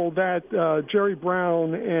 thankful that Jerry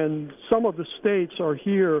Brown and some of the states are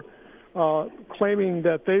here claiming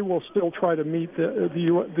that they will still try to meet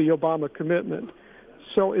the Obama commitment.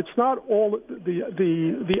 So it's not all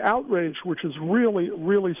the outrage, which is really,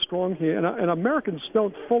 really strong here, and Americans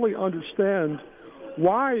don't fully understand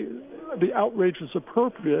why the outrage is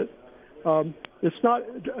appropriate. It's not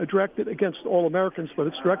directed against all Americans, but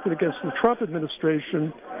it's directed against the Trump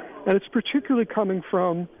administration, and it's particularly coming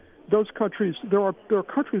from those countries. There are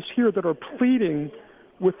countries here that are pleading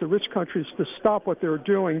with the rich countries to stop what they're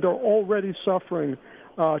doing. They're already suffering.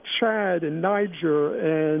 Chad and Niger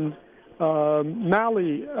and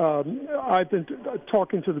Mali. I've been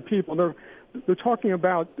talking to the people. They're talking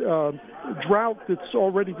about drought that's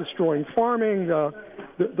already destroying farming.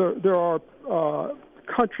 There are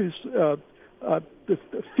countries.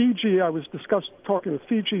 Fiji. I was talking with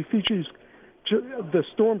Fiji. Fiji's the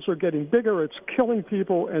storms are getting bigger. It's killing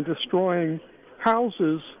people and destroying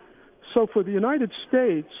houses. So for the United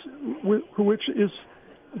States, which is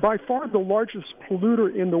by far the largest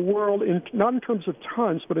polluter in the world, not in terms of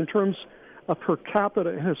tons, but in terms of per capita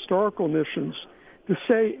and historical emissions, to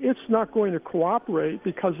say it's not going to cooperate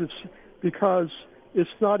because it's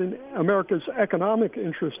not in America's economic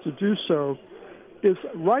interest to do so, is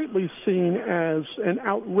rightly seen as an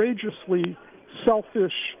outrageously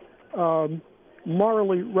selfish,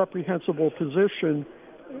 morally reprehensible position.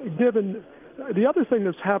 Given the other thing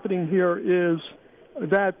that's happening here is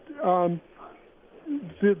that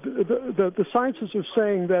the scientists are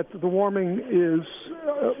saying that the warming is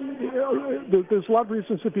there's a lot of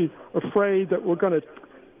reasons to be afraid that we're going to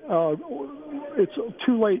it's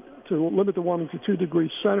too late to limit the warming to 2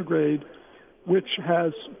 degrees centigrade, which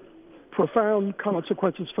has profound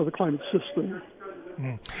consequences for the climate system.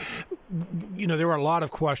 You know, there are a lot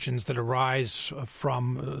of questions that arise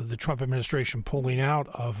from the Trump administration pulling out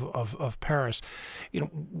of Paris. You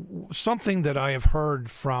know, something that I have heard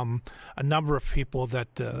from a number of people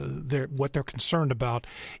that what they're concerned about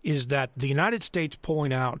is that the United States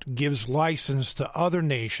pulling out gives license to other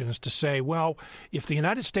nations to say, well, if the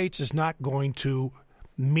United States is not going to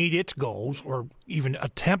meet its goals or even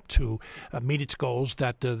attempt to meet its goals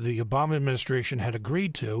that the Obama administration had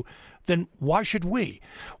agreed to, then why should we?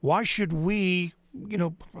 Why should we, you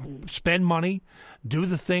know, spend money, do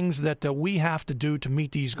the things that we have to do to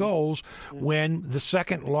meet these goals when the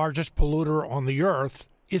second largest polluter on the earth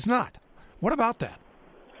is not? What about that?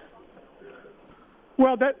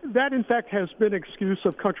 Well, that in fact has been an excuse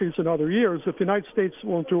of countries in other years. If the United States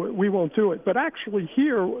won't do it, we won't do it. But actually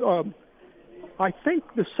here, I think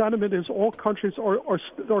the sentiment is all countries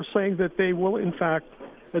are saying that they will, in fact,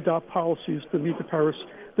 adopt policies to meet the Paris.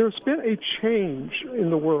 There's been a change in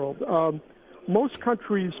the world. Most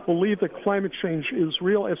countries believe that climate change is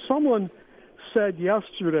real. As someone said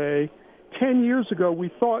yesterday, 10 years ago, we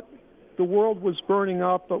thought the world was burning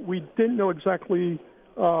up, but we didn't know exactly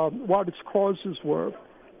what its causes were.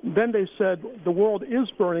 Then they said the world is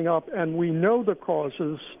burning up, and we know the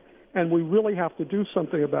causes, and we really have to do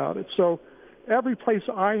something about it. So every place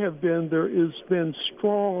I have been, there has been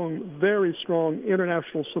strong, very strong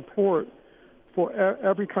international support for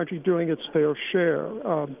every country doing its fair share.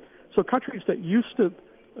 So countries that used to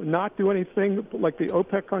not do anything, like the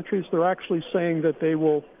OPEC countries, they're actually saying that they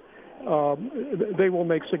will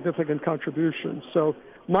make significant contributions. So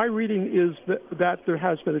my reading is that there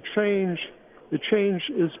has been a change. The change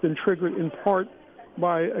has been triggered in part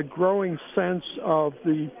by a growing sense of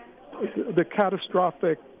the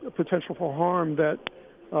catastrophic potential for harm that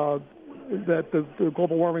the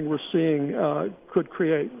global warming we're seeing could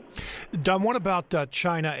create. Don, what about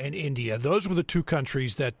China and India? Those were the two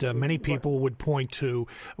countries that many people would point to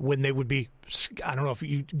when they would be, I don't know if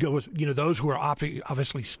you go with, you know, those who are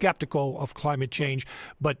obviously skeptical of climate change,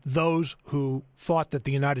 but those who thought that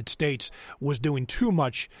the United States was doing too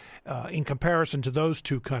much in comparison to those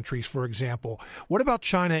two countries, for example. What about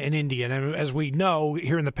China and India? And as we know,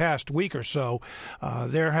 here in the past week or so,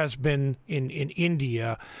 there has been in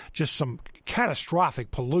India just some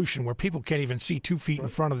catastrophic pollution where people can't even see 2 feet in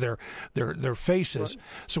front of their faces. Right.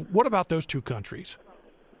 So what about those two countries?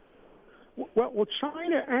 Well,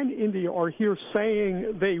 China and India are here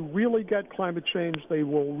saying they really get climate change. They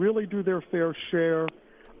will really do their fair share.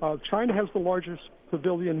 China has the largest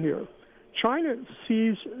pavilion here. China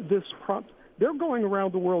sees this they're going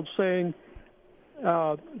around the world saying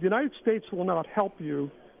the United States will not help you,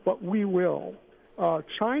 but we will.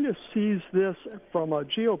 China sees this from a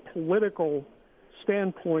geopolitical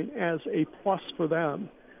standpoint as a plus for them.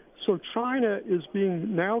 So China is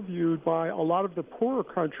being now viewed by a lot of the poorer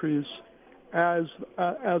countries as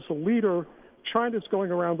a leader China's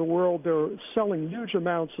going around the world. They're selling huge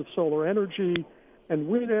amounts of solar energy and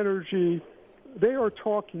wind energy. They are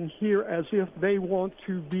talking here as if they want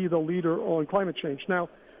to be the leader on climate change. Now,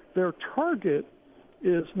 their target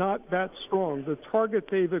is not that strong. The target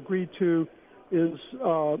they've agreed to is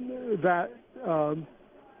that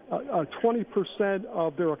 20%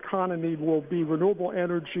 of their economy will be renewable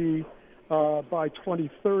energy by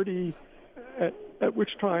 2030, at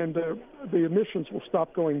which time the emissions will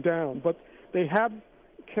stop going down. But they have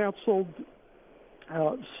canceled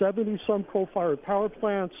 70-some coal-fired power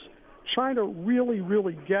plants. China really,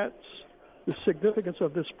 really gets the significance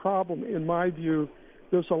of this problem, in my view.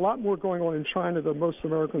 There's a lot more going on in China than most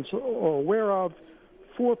Americans are aware of.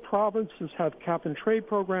 4 provinces have cap-and-trade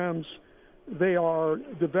programs. They are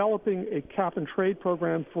developing a cap-and-trade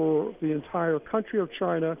program for the entire country of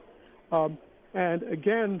China. And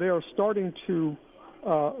again, they are starting to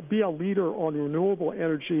be a leader on renewable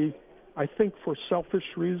energy, I think for selfish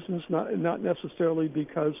reasons, not necessarily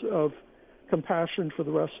because of compassion for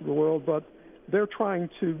the rest of the world, but they're trying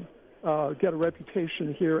to get a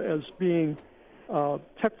reputation here as being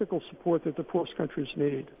technical support that the poorest countries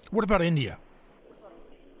need. What about India?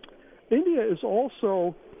 India is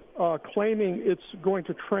also claiming it's going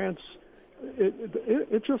to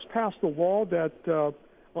it just passed a law that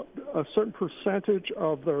a certain percentage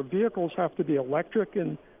of their vehicles have to be electric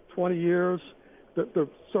in 20 years. That they're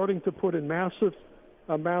starting to put in massive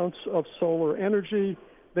amounts of solar energy.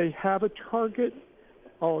 They have a target.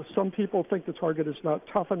 Some people think the target is not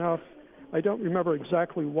tough enough. I don't remember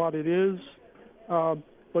exactly what it is,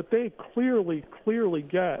 but they clearly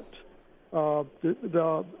get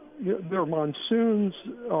their monsoons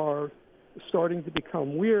are starting to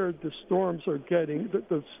become weird. The storms are getting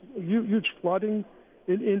there's huge flooding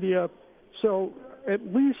in India. So at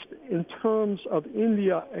least in terms of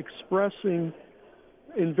India expressing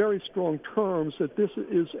in very strong terms that this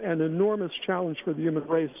is an enormous challenge for the human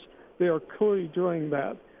race, they are clearly doing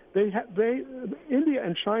that. India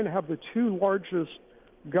and China have the 2 largest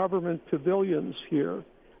government pavilions here,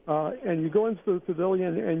 and you go into the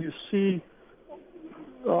pavilion and you see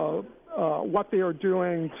what they are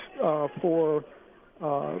doing for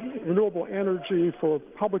renewable energy, for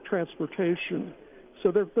public transportation.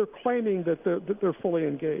 So they're claiming that they're fully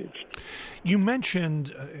engaged. You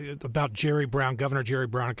mentioned about Governor Jerry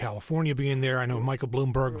Brown of California being there. I know Michael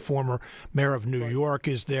Bloomberg, former mayor of New York,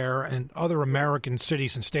 is there, and other American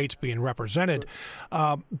cities and states being represented.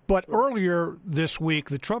 But earlier this week,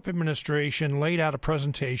 the Trump administration laid out a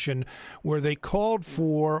presentation where they called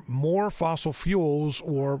for more fossil fuels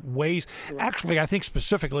or ways. Actually, I think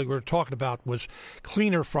specifically we were talking about was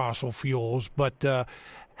cleaner fossil fuels, but that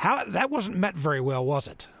wasn't met very well, was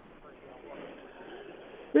it?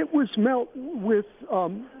 It was met with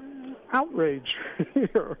outrage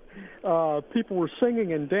here. People were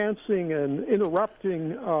singing and dancing and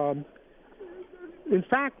interrupting. In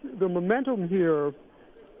fact, the momentum here,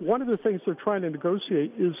 one of the things they're trying to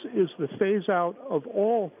negotiate is the phase out of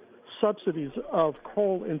all subsidies of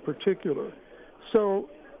coal in particular. So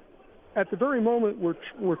at the very moment where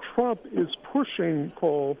Trump is pushing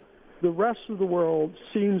coal, the rest of the world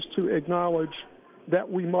seems to acknowledge that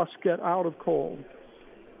we must get out of coal.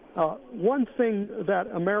 One thing that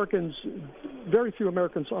very few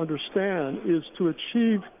Americans understand is to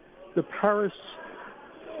achieve the Paris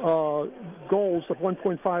goals of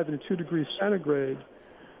 1.5 and 2 degrees centigrade,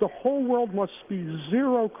 the whole world must be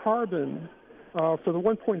zero carbon for the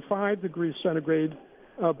 1.5 degrees centigrade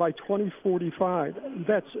by 2045.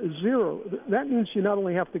 That's zero. That means you not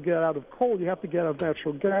only have to get out of coal, you have to get out of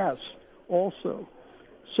natural gas also.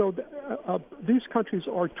 So these countries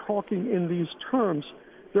are talking in these terms.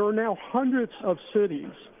 There are now hundreds of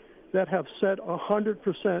cities that have set 100%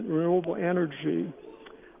 renewable energy.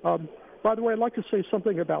 By the way, I'd like to say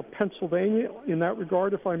something about Pennsylvania in that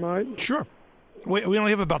regard, if I might. Sure. We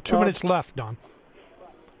only have about 2 minutes left, Don.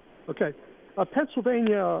 Okay.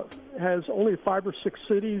 Pennsylvania has only 5 or 6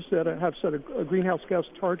 cities that have set a greenhouse gas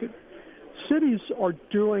target. Cities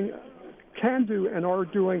can do and are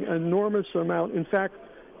doing an enormous amount. In fact,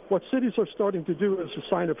 what cities are starting to do is a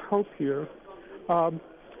sign of hope here.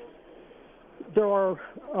 There's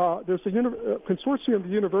a consortium of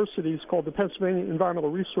universities called the Pennsylvania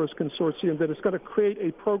Environmental Resource Consortium that is going to create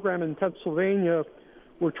a program in Pennsylvania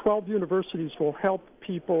where 12 universities will help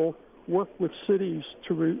people work with cities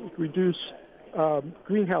to reduce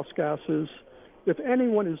greenhouse gases. If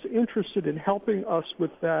anyone is interested in helping us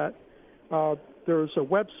with that, there's a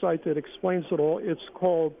website that explains it all. It's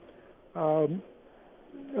called going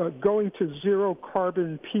to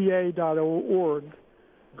ZeroCarbonPA.org,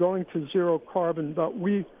 going to zero carbon. But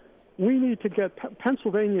we we need to get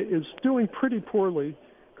Pennsylvania is doing pretty poorly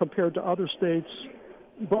compared to other states,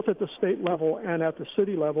 both at the state level and at the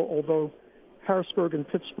city level, although Harrisburg and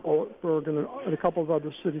Pittsburgh and a couple of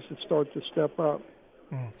other cities have started to step up.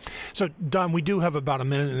 So, Don, we do have about a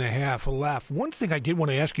minute and a half left. One thing I did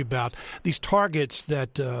want to ask you about, these targets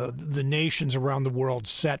that the nations around the world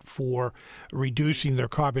set for reducing their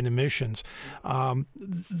carbon emissions. For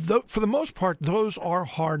the most part, those are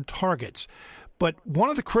hard targets. But one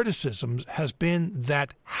of the criticisms has been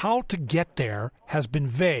that how to get there has been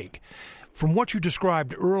vague. From what you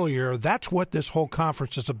described earlier, that's what this whole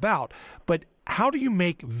conference is about. But how do you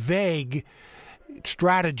make vague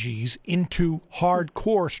strategies into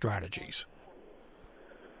hardcore strategies?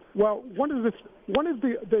 Well, one of the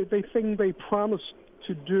thing they promised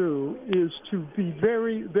to do is to be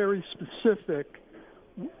very, very specific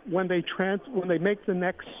when they make the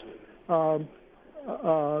next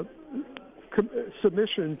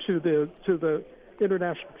submission to the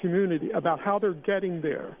international community about how they're getting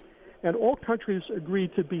there, and all countries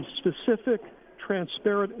agreed to be specific,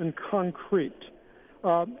 transparent, and concrete.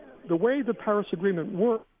 The way the Paris Agreement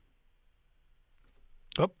works.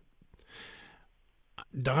 Oh,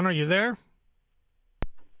 Don, are you there?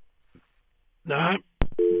 Don?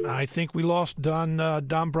 I think we lost Don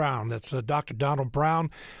Brown. That's Dr. Donald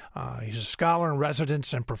Brown. He's a scholar in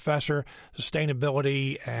residence and professor,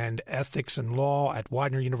 sustainability and ethics and law at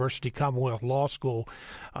Widener University Commonwealth Law School.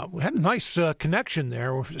 We had a nice connection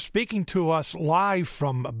there. Speaking to us live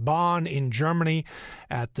from Bonn in Germany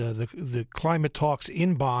at the climate talks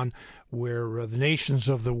in Bonn, where the nations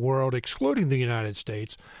of the world, excluding the United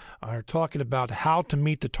States, are talking about how to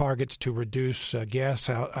meet the targets to reduce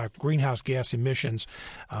greenhouse gas emissions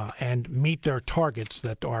and meet their targets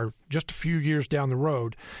that are just a few years down the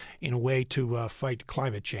road in a way to fight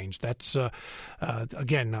climate change. That's,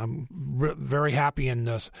 again, I'm very happy and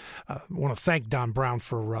want to thank Don Brown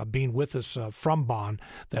for being with us from Bonn,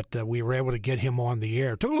 that we were able to get him on the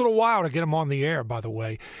air. It took a little while to get him on the air, by the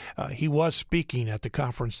way. He was speaking at the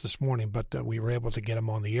conference this morning, but we were able to get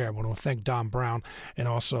him on the air. I want to thank Don Brown and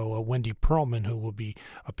also Wendy Pearlman, who will be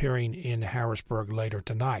appearing in Harrisburg later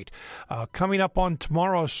tonight. Coming up on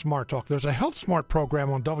tomorrow's Smart Talk, there's a Health Smart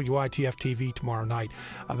program on WITF TV tomorrow night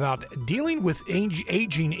about dealing with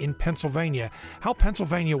aging in Pennsylvania, how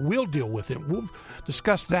Pennsylvania will deal with it. We'll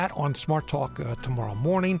discuss that on Smart Talk tomorrow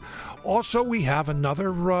morning. Also, we have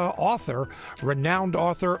another author, renowned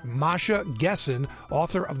author Masha Gessen,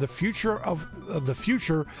 author of The Future of the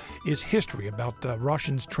Future is History, about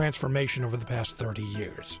Russia's transformation over the past 30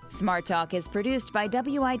 years. Smart Talk is produced by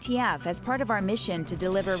WITF as part of our mission to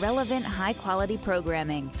deliver relevant, high-quality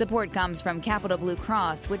programming. Support comes from Capital Blue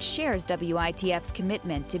Cross, which shares WITF's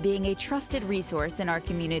commitment to being a trusted resource in our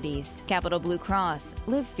communities. Capital Blue Cross,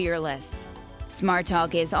 live fearless. Smart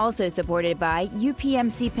Talk is also supported by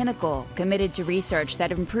UPMC Pinnacle, committed to research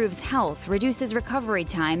that improves health, reduces recovery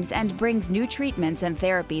times, and brings new treatments and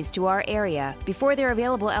therapies to our area before they're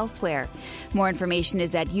available elsewhere. More information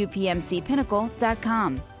is at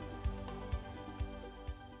upmcpinnacle.com.